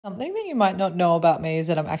Something that you might not know about me is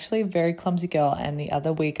that I'm actually a very clumsy girl, and the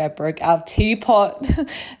other week I broke our teapot,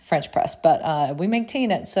 French press, but we make tea in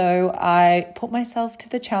it. So I put myself to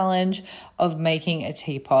the challenge of making a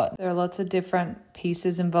teapot. There are lots of different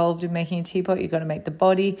pieces involved in making a teapot. You've got to make the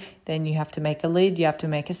body, then you have to make a lid, you have to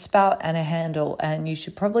make a spout and a handle, and you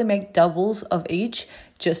should probably make doubles of each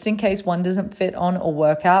just in case one doesn't fit on or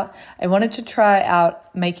work out. I wanted to try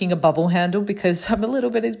out making a bubble handle because I'm a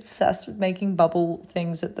little bit obsessed with making bubble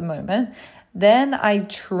things at the moment. Then I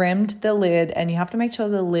trimmed the lid, and you have to make sure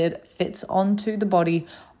the lid fits onto the body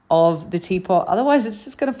of the teapot. Otherwise, it's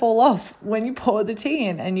just going to fall off when you pour the tea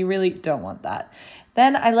in, and you really don't want that.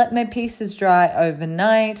 Then I let my pieces dry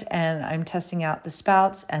overnight, and I'm testing out the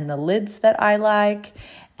spouts and the lids that I like.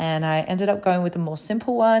 And I ended up going with a more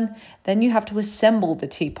simple one. Then you have to assemble the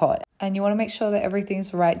teapot, and you want to make sure that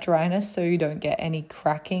everything's the right dryness so you don't get any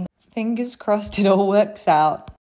cracking. Fingers crossed it all works out.